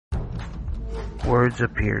Words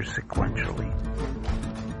appear sequentially.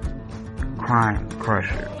 Crime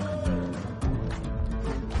Crushers,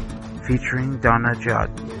 featuring Donna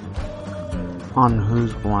Jodin. On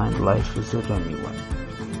Whose Blind Life Is It Anyway?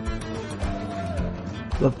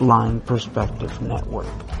 The Blind Perspective Network.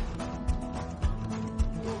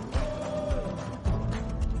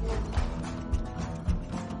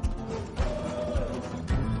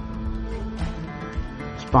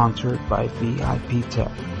 Sponsored by VIP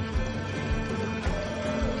Tech.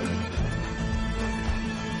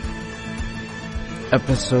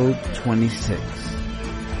 Episode 26.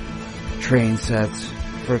 Train Sets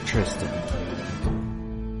for Tristan.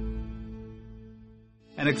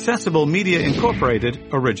 An Accessible Media Incorporated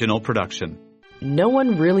original production. No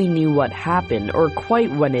one really knew what happened or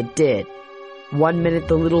quite when it did. 1 minute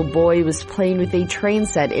the little boy was playing with a train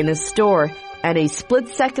set in a store, and a split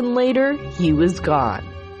second later, he was gone.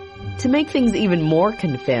 To make things even more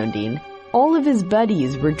confounding, all of his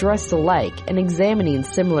buddies were dressed alike and examining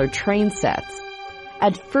similar train sets.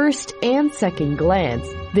 At first and second glance,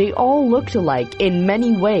 they all looked alike in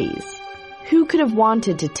many ways. Who could have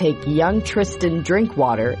wanted to take young Tristan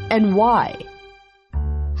Drinkwater, and why?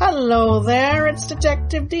 Hello there, it's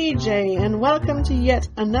Detective DJ, and welcome to yet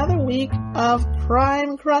another week of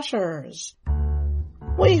Crime Crushers.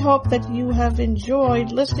 We hope that you have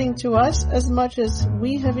enjoyed listening to us as much as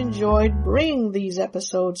we have enjoyed bringing these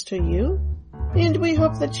episodes to you, and we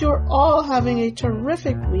hope that you're all having a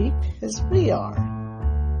terrific week as we are.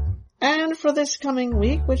 And for this coming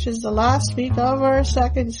week, which is the last week of our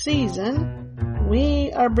second season,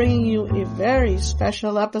 we are bringing you a very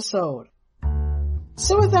special episode.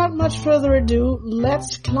 So without much further ado,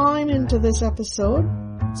 let's climb into this episode.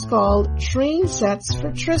 It's called Train Sets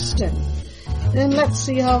for Tristan. And let's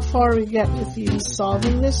see how far we get with you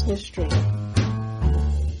solving this mystery.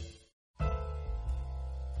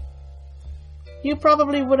 You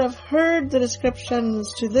probably would have heard the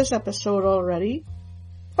descriptions to this episode already,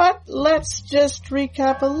 but let's just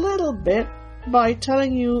recap a little bit by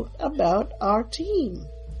telling you about our team.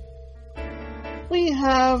 We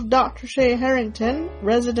have Dr. Shay Harrington,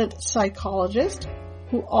 resident psychologist,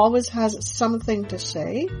 who always has something to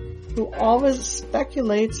say, who always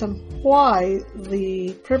speculates on why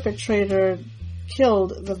the perpetrator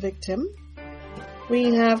killed the victim.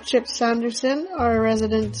 We have Chip Sanderson, our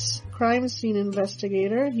resident crime scene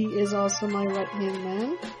investigator. He is also my right-hand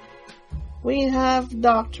man. We have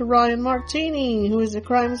Dr. Ryan Martini, who is a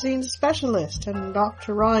crime scene specialist, and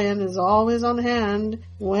Dr. Ryan is always on hand.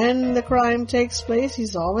 When the crime takes place,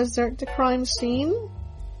 he's always there at the crime scene.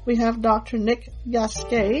 We have Dr. Nick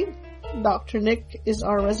Gasquet. Dr. Nick is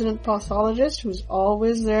our resident pathologist, who's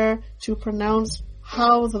always there to pronounce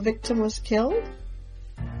how the victim was killed.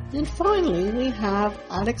 And finally, we have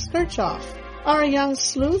Alex Kirchhoff, our young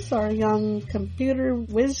sleuth, our young computer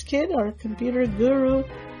whiz kid, our computer guru,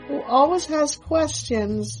 who always has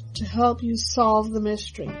questions to help you solve the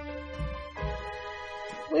mystery.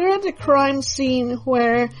 We're at a crime scene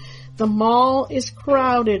where the mall is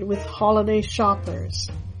crowded with holiday shoppers.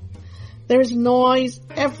 There's noise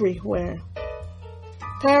everywhere.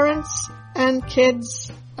 Parents and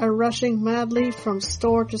kids are rushing madly from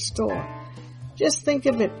store to store. Just think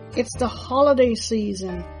of it. It's the holiday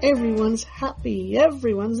season. Everyone's happy.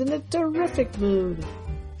 Everyone's in a terrific mood.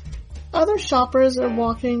 Other shoppers are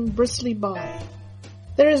walking briskly by.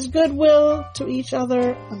 There is goodwill to each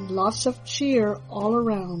other and lots of cheer all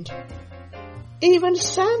around. Even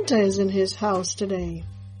Santa is in his house today.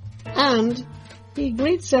 And he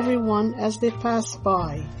greets everyone as they pass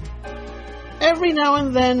by. Every now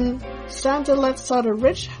and then, Santa lets out a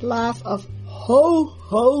rich laugh of ho,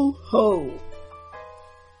 ho, ho.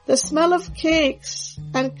 The smell of cakes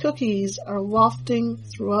and cookies are wafting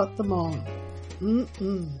throughout the mall.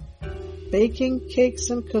 Baking cakes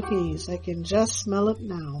and cookies, I can just smell it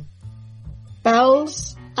now.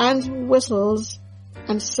 Bells and whistles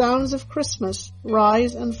and sounds of Christmas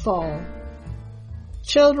rise and fall.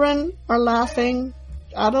 Children are laughing,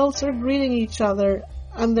 adults are greeting each other,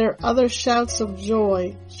 and there are other shouts of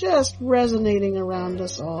joy just resonating around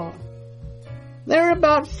us all. There are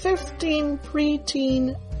about 15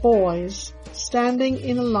 preteen boys standing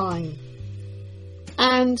in a line,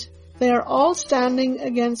 and they are all standing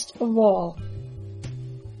against a wall.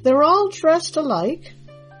 They're all dressed alike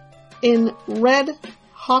in red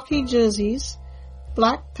hockey jerseys,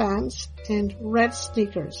 black pants, and red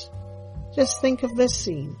sneakers. Just think of this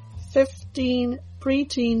scene. 15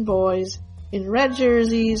 preteen boys in red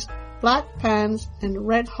jerseys, black pants, and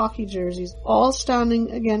red hockey jerseys, all standing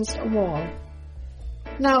against a wall.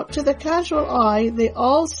 Now, to the casual eye, they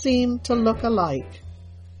all seem to look alike.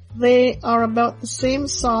 They are about the same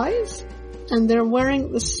size, and they're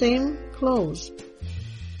wearing the same clothes.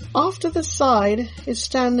 Off to the side is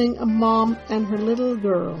standing a mom and her little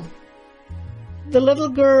girl. The little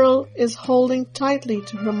girl is holding tightly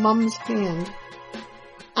to her mom's hand,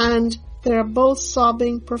 and they're both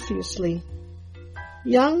sobbing profusely.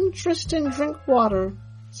 Young Tristan Drinkwater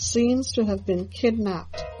seems to have been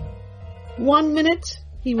kidnapped. 1 minute,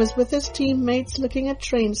 he was with his teammates looking at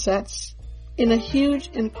train sets in a huge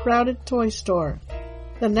and crowded toy store.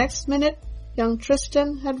 The next minute, young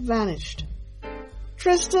Tristan had vanished.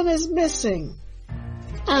 Tristan is missing,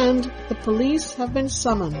 and the police have been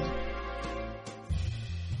summoned.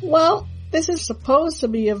 Well, this is supposed to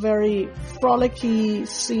be a very frolicky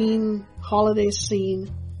scene, holiday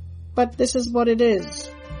scene, but this is what it is.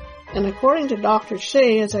 And according to Dr.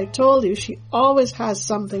 Shea, as I told you, she always has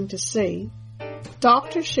something to say.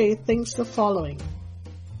 Dr. Shea thinks the following.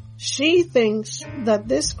 She thinks that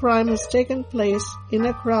this crime has taken place in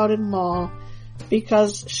a crowded mall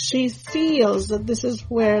because she feels that this is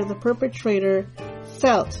where the perpetrator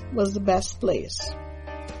felt was the best place.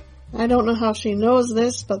 I don't know how she knows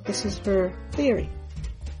this, but this is her theory.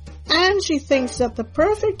 And she thinks that the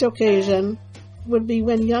perfect occasion would be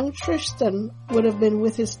when young Tristan would have been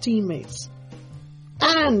with his teammates.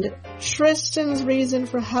 And Tristan's reason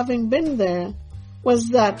for having been there was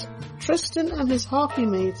that Tristan and his hockey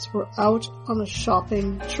mates were out on a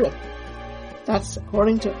shopping trip. That's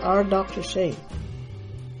according to our Dr. Shea.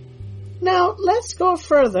 Now, let's go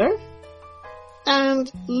further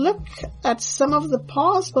and look at some of the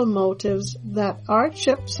possible motives that our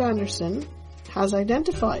Chip Sanderson has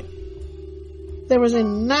identified. There was a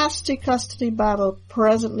nasty custody battle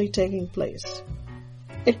presently taking place.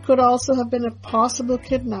 It could also have been a possible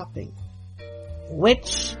kidnapping.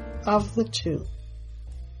 Which of the two?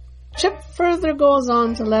 Chip further goes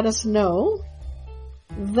on to let us know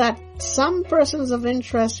that some persons of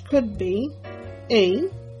interest could be A.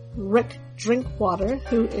 Rick Drinkwater,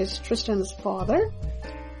 who is Tristan's father,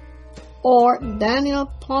 or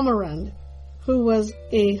Daniel Pomerand, who was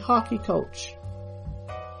a hockey coach.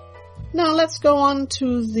 Now let's go on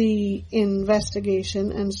to the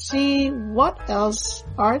investigation and see what else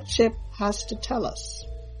our Chip has to tell us.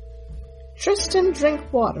 Tristan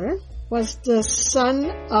Drinkwater was the son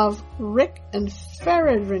of Rick and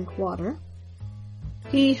Farrah Drinkwater.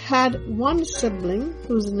 He had one sibling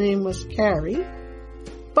whose name was Carrie,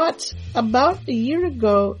 but about a year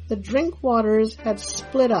ago the Drinkwaters had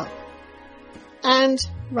split up, and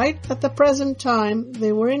right at the present time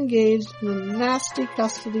they were engaged in a nasty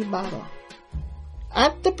custody battle.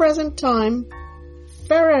 At the present time,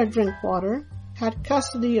 Farrah Drinkwater had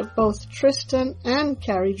custody of both Tristan and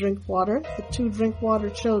Carrie Drinkwater, the two Drinkwater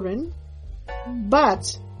children,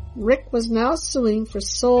 but Rick was now suing for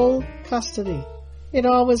sole custody. It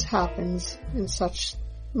always happens in such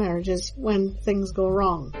marriages when things go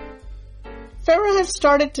wrong. Farrah had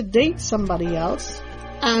started to date somebody else,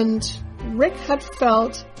 and Rick had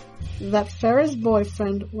felt that Farrah's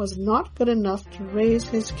boyfriend was not good enough to raise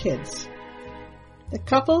his kids. The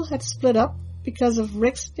couple had split up because of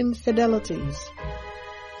Rick's infidelities.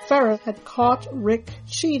 Farrah had caught Rick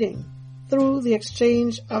cheating through the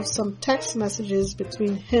exchange of some text messages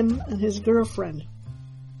between him and his girlfriend.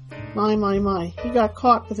 My, he got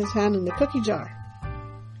caught with his hand in the cookie jar.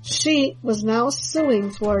 She was now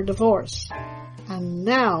suing for a divorce, and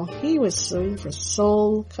now he was suing for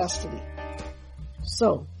sole custody.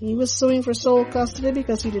 So, he was suing for sole custody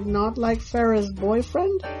because he did not like Farrah's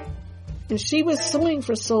boyfriend, and she was suing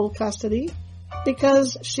for sole custody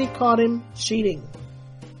because she caught him cheating.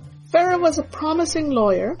 Farrah was a promising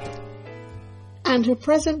lawyer, and her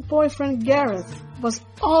present boyfriend Gareth was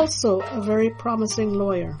also a very promising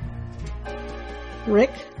lawyer.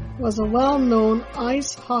 Rick was a well-known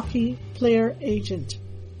ice hockey player agent.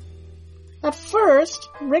 At first,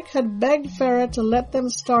 Rick had begged Farrah to let them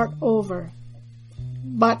start over,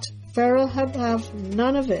 but Farrah had have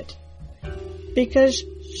none of it because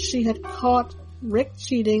she had caught Rick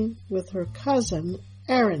cheating with her cousin,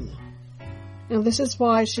 Erin. And this is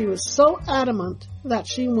why she was so adamant that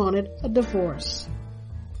she wanted a divorce.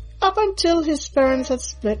 Up until his parents had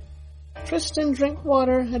split, Tristan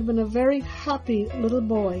Drinkwater had been a very happy little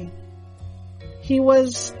boy. He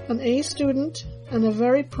was an A student and a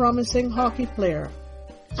very promising hockey player,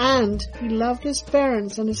 and he loved his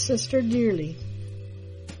parents and his sister dearly.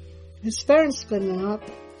 His parents splitting up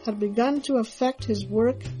had begun to affect his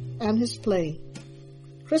work and his play.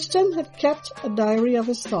 Tristan had kept a diary of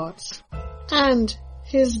his thoughts, and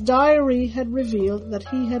his diary had revealed that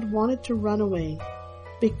he had wanted to run away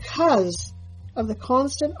because of the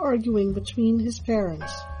constant arguing between his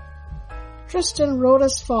parents. Tristan wrote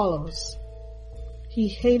as follows. He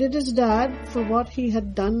hated his dad for what he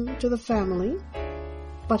had done to the family,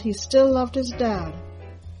 but he still loved his dad.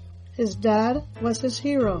 His dad was his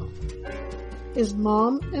hero. His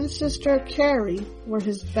mom and sister Carrie were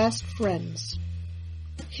his best friends.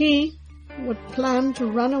 He would plan to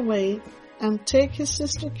run away and take his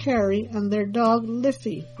sister Carrie and their dog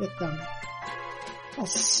Liffey with them.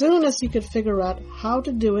 As soon as he could figure out how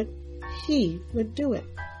to do it, he would do it.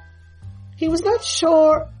 He was not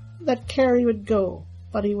sure that Carrie would go,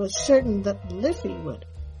 but he was certain that Liffey would.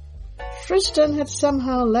 Tristan had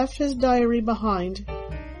somehow left his diary behind,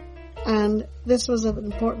 and this was an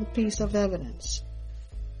important piece of evidence.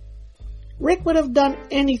 Rick would have done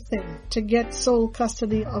anything to get sole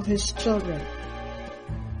custody of his children,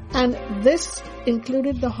 and this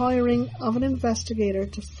included the hiring of an investigator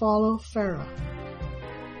to follow Farah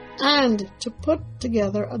and to put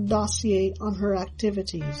together a dossier on her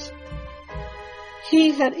activities.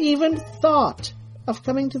 He had even thought of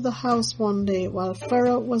coming to the house one day while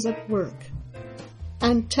Farah was at work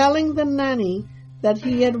and telling the nanny that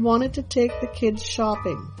he had wanted to take the kids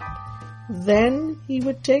shopping. Then he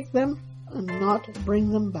would take them and not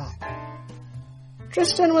bring them back.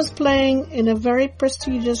 Tristan was playing in a very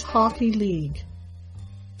prestigious hockey league.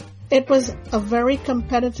 It was a very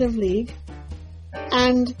competitive league,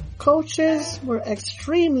 and coaches were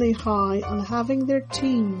extremely high on having their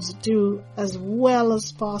teams do as well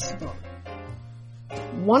as possible.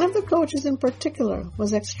 One of the coaches in particular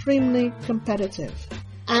was extremely competitive,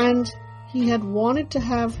 and he had wanted to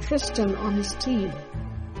have Tristan on his team.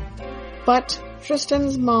 But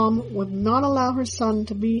Tristan's mom would not allow her son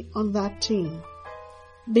to be on that team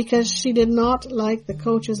because she did not like the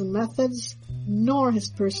coach's methods nor his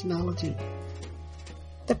personality.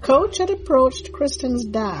 The coach had approached Tristan's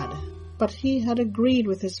dad, but he had agreed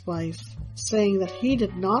with his wife, saying that he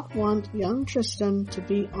did not want young Tristan to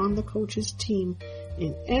be on the coach's team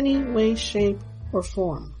in any way, shape, or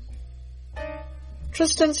form.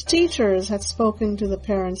 Tristan's teachers had spoken to the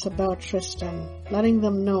parents about Tristan, letting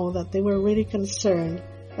them know that they were really concerned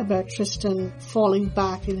about Tristan falling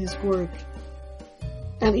back in his work.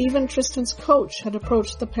 And even Tristan's coach had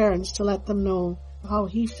approached the parents to let them know how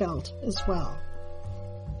he felt as well.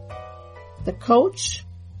 The coach,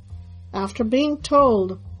 after being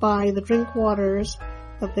told by the Drinkwaters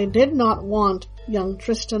that they did not want young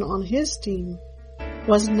Tristan on his team,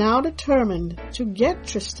 was now determined to get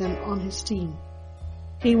Tristan on his team.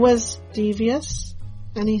 He was devious,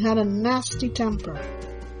 and he had a nasty temper.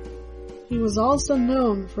 He was also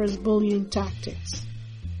known for his bullying tactics.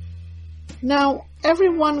 Now,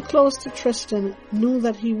 everyone close to Tristan knew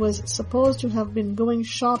that he was supposed to have been going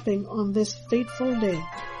shopping on this fateful day.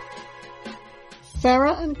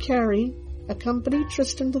 Farah and Carrie accompanied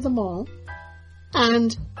Tristan to the mall,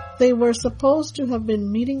 and they were supposed to have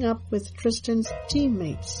been meeting up with Tristan's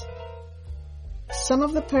teammates. Some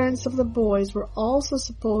of the parents of the boys were also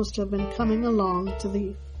supposed to have been coming along to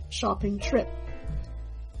the shopping trip.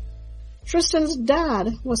 Tristan's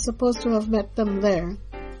dad was supposed to have met them there,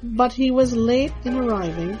 but he was late in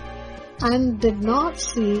arriving and did not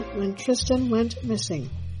see when Tristan went missing.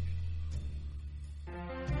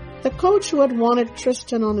 The coach who had wanted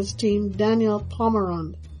Tristan on his team, Daniel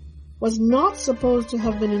Pomerand, was not supposed to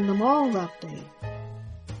have been in the mall that day,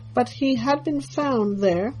 but he had been found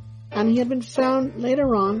there, and he had been found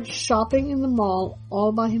later on shopping in the mall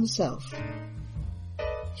all by himself.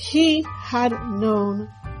 He had known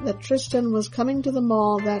that Tristan was coming to the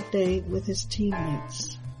mall that day with his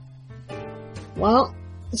teammates. Well,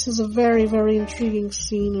 this is a very, very intriguing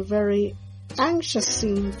scene, a very anxious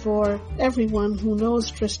scene for everyone who knows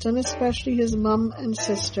Tristan, especially his mom and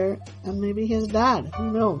sister, and maybe his dad,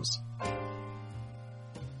 who knows.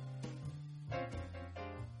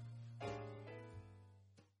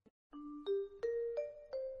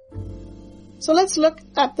 So let's look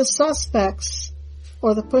at the suspects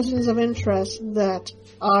or the persons of interest that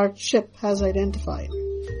our chip has identified.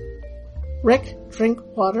 Rick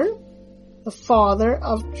Drinkwater, the father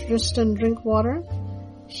of Tristan Drinkwater.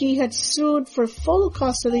 He had sued for full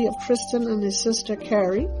custody of Tristan and his sister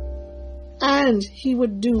Carrie, and he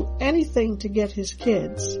would do anything to get his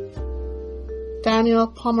kids. Daniel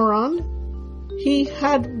Pomerand, he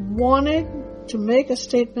had wanted to make a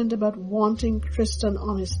statement about wanting Tristan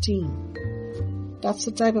on his team. That's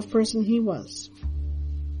the type of person he was.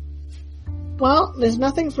 Well, there's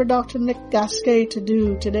nothing for Dr. Nick Gasquet to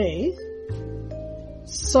do today.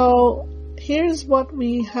 So here's what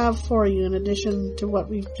we have for you in addition to what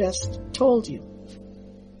we've just told you.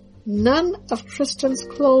 None of Tristan's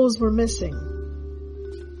clothes were missing.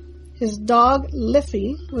 His dog,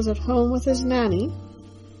 Liffey, was at home with his nanny,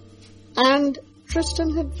 and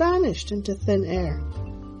Tristan had vanished into thin air.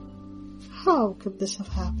 How could this have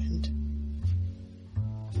happened?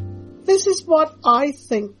 This is what I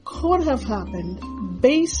think could have happened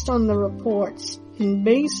based on the reports and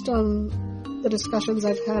based on the discussions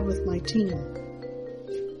I've had with my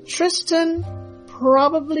team. Tristan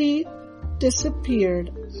probably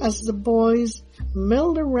disappeared as the boys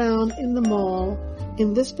milled around in the mall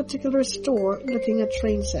in this particular store looking at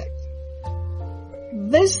train sets.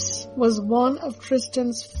 This was one of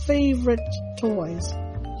Tristan's favorite toys,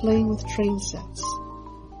 playing with train sets.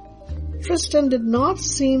 Tristan did not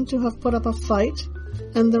seem to have put up a fight,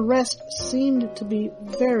 and the rest seemed to be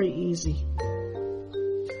very easy.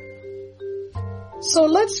 So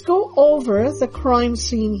let's go over the crime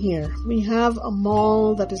scene here. We have a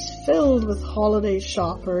mall that is filled with holiday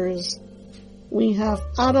shoppers. We have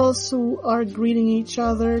adults who are greeting each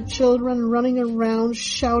other, children running around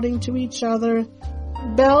shouting to each other,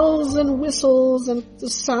 bells and whistles and the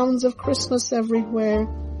sounds of Christmas everywhere.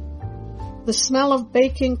 The smell of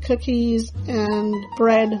baking cookies and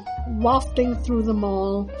bread wafting through the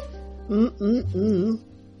mall.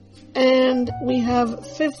 And we have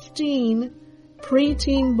 15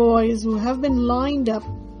 preteen boys who have been lined up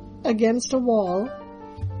against a wall,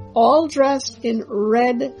 all dressed in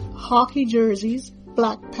red hockey jerseys,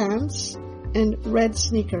 black pants, and red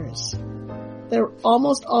sneakers. They're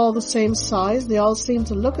almost all the same size. They all seem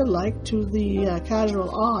to look alike to the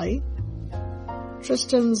casual eye.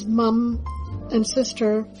 Tristan's mum and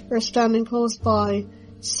sister are standing close by,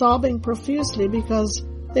 sobbing profusely because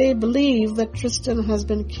they believe that Tristan has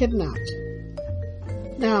been kidnapped.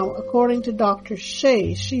 Now, according to Dr.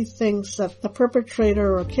 Shea, she thinks that the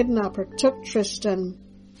perpetrator or kidnapper took Tristan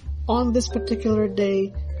on this particular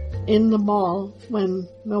day in the mall when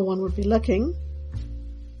no one would be looking.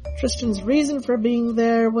 Tristan's reason for being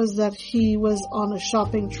there was that he was on a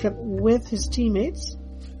shopping trip with his teammates,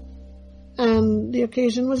 and the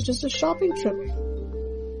occasion was just a shopping trip.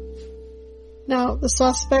 Now, the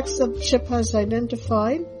suspects that Chip has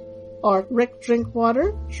identified are Rick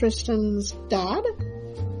Drinkwater, Tristan's dad,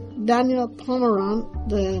 Daniel Pomeron,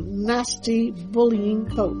 the nasty bullying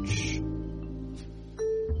coach.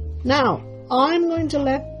 Now, I'm going to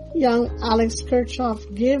let young Alex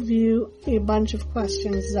Kirchhoff give you a bunch of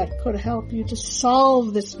questions that could help you to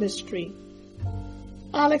solve this mystery.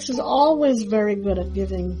 Alex is always very good at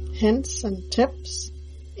giving hints and tips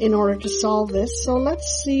in order to solve this, so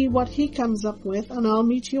let's see what he comes up with, and I'll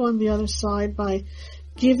meet you on the other side by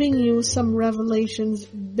giving you some revelations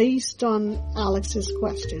based on Alex's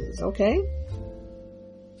questions, okay?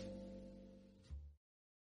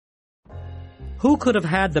 Who could have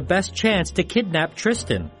had the best chance to kidnap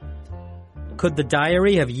Tristan? Could the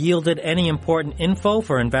diary have yielded any important info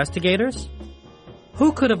for investigators?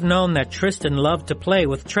 Who could have known that Tristan loved to play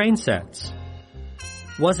with train sets?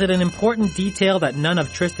 Was it an important detail that none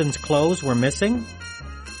of Tristan's clothes were missing?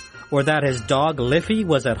 Or that his dog Liffy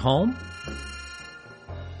was at home?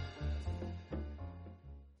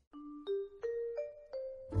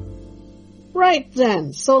 Right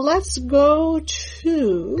then, so let's go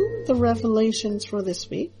to the revelations for this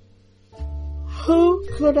week. Who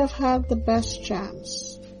could have had the best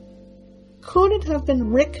chance? Could it have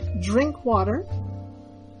been Rick Drinkwater?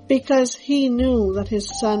 Because he knew that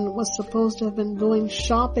his son was supposed to have been going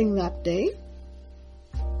shopping that day.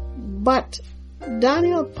 But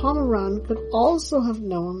Daniel Pomeron could also have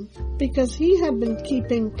known because he had been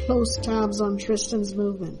keeping close tabs on Tristan's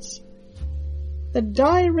movements. The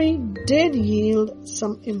diary did yield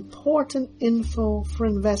some important info for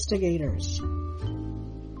investigators,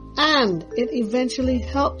 and it eventually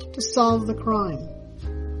helped to solve the crime.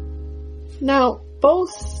 Now,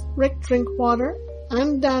 both Rick Drinkwater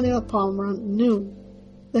and Daniel Pomeron knew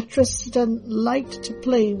that Tristan liked to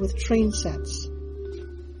play with train sets.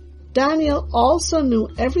 Daniel also knew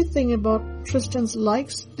everything about Tristan's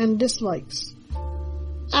likes and dislikes.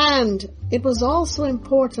 And it was also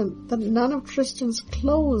important that none of Tristan's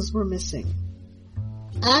clothes were missing.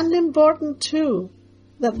 And important too,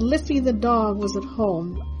 that Liffy the dog was at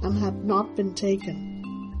home and had not been taken.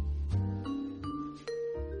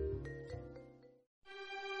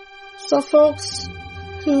 So folks,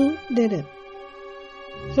 who did it?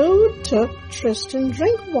 Who took Tristan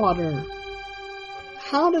Drinkwater?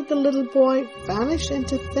 How did the little boy vanish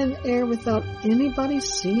into thin air without anybody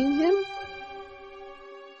seeing him?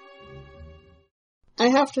 I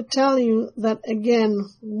have to tell you that again,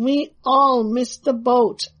 we all missed the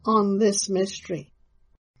boat on this mystery.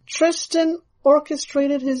 Tristan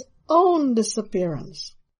orchestrated his own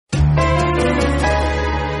disappearance.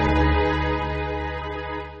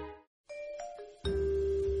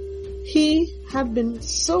 He had been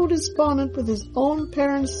so despondent with his own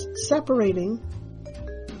parents separating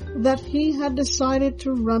that he had decided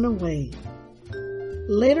to run away.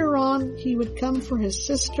 Later on, he would come for his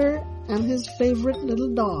sister and his favorite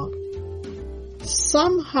little dog.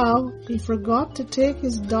 Somehow, he forgot to take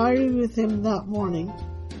his diary with him that morning,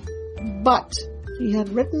 but he had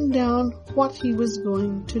written down what he was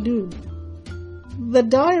going to do. The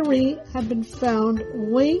diary had been found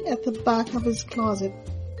way at the back of his closet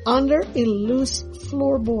under a loose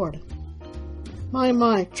floorboard.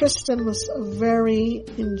 My, Tristan was a very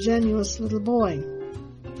ingenuous little boy.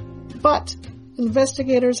 But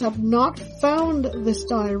investigators have not found this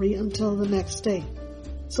diary until the next day.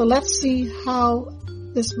 So let's see how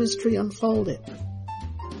this mystery unfolded.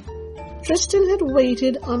 Tristan had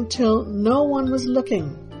waited until no one was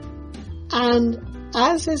looking, and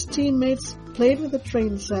as his teammates played with the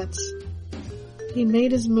train sets, he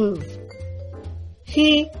made his move.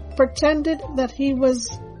 He pretended that he was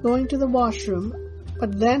going to the washroom,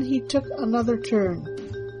 but then he took another turn,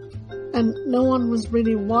 and no one was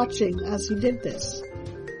really watching as he did this.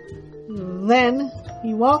 Then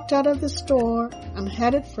he walked out of the store and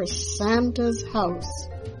headed for Santa's house.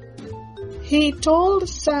 He told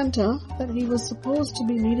Santa that he was supposed to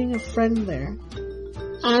be meeting a friend there,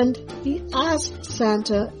 and he asked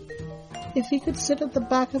Santa if he could sit at the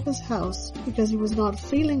back of his house because he was not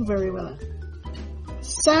feeling very well.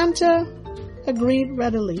 Santa agreed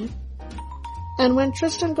readily, and when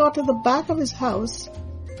Tristan got to the back of his house,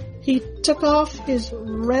 he took off his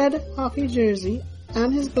red hockey jersey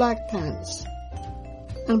and his black pants,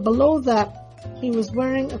 and below that he was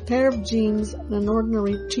wearing a pair of jeans and an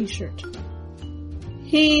ordinary t-shirt.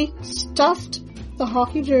 He stuffed the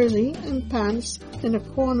hockey jersey and pants in a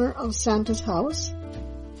corner of Santa's house,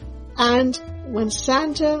 and when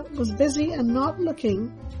Santa was busy and not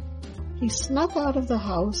looking, he snuck out of the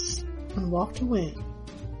house and walked away.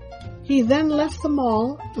 He then left the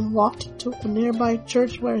mall and walked to a nearby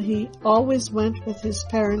church where he always went with his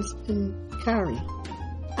parents in Cary.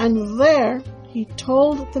 And there he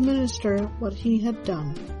told the minister what he had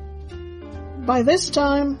done. By this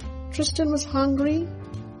time, Tristan was hungry,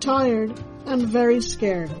 tired, and very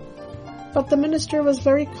scared. But the minister was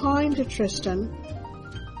very kind to Tristan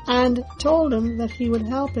and told him that he would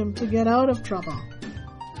help him to get out of trouble.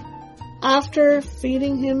 After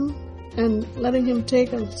feeding him and letting him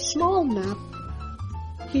take a small nap,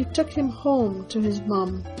 he took him home to his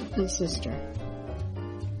mom and sister.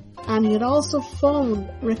 And he had also phoned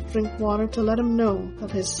Rick Drinkwater to let him know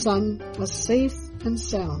that his son was safe and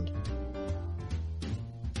sound.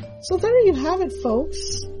 So there you have it,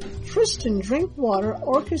 folks. Tristan Drinkwater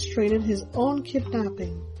orchestrated his own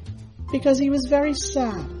kidnapping because he was very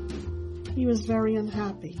sad. He was very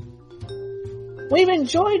unhappy. We've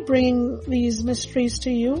enjoyed bringing these mysteries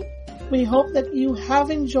to you. We hope that you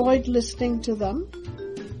have enjoyed listening to them.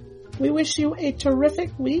 We wish you a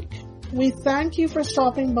terrific week. We thank you for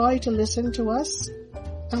stopping by to listen to us,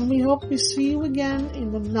 and we hope we see you again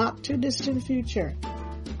in the not too distant future.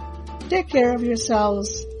 Take care of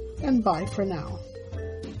yourselves, and bye for now.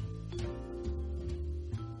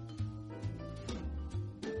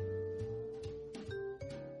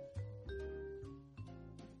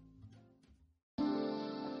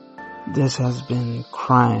 This has been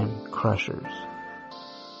Crime Crushers.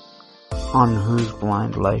 On Whose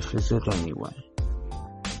Blind Life Is It Anyway?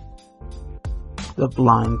 The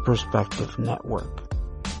Blind Perspective Network.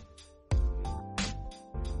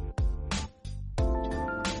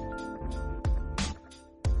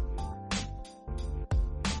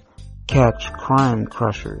 Catch Crime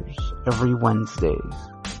Crushers every Wednesdays.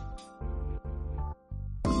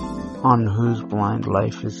 On Whose Blind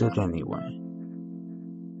Life Is It Anyway?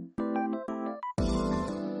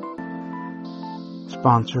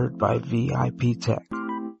 Sponsored by VIP Tech.